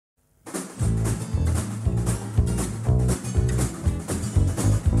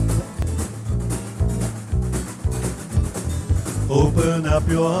Open up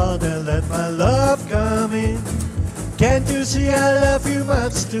your heart and let my love come in. Can't you see I love you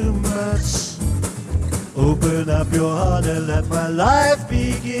much too much? Open up your heart and let my life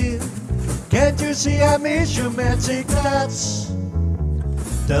begin. Can't you see I miss your magic touch?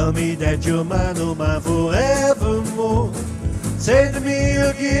 Tell me that you're mine, oh mine forevermore. Say to me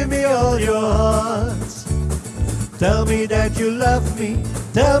you'll give me all your heart. Tell me that you love me,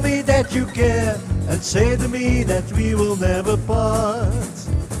 tell me that you care, and say to me that we will never part.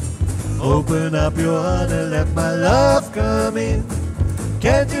 Open up your heart and let my love come in.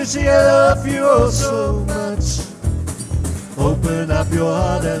 Can't you see I love you oh so much? Open up your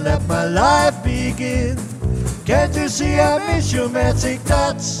heart and let my life begin. Can't you see I miss your magic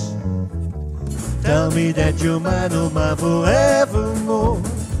touch? Tell me that you're mine, oh mine forevermore.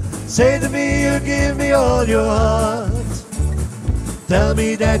 Say to me you'll give me all your heart. Tell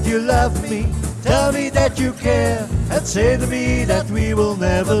me that you love me, tell me that you care, and say to me that we will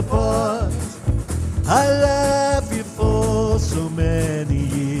never part. I love you for so many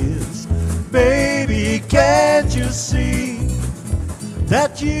years. Baby, can't you see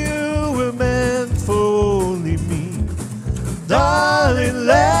that you were meant for only me? Darling,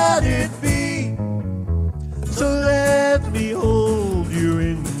 let it be. So let me hold you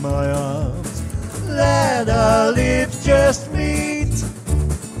in my arms. Let our lips just meet.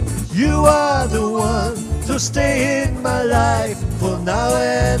 You are the one to stay in my life for now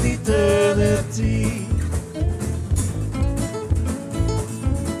and eternity.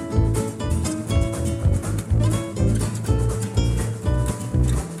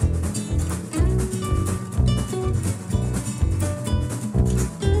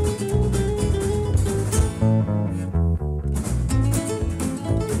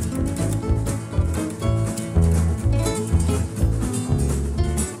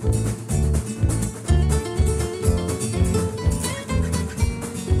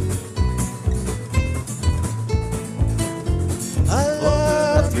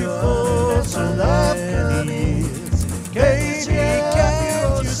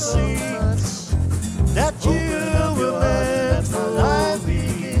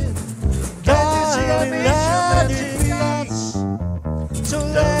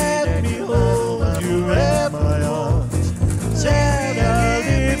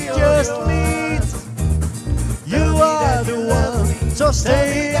 So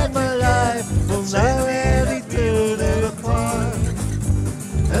stay in my life from now and eternity apart,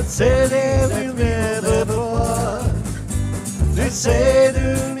 and say that we'll never part. They say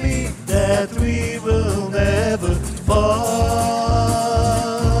to me that we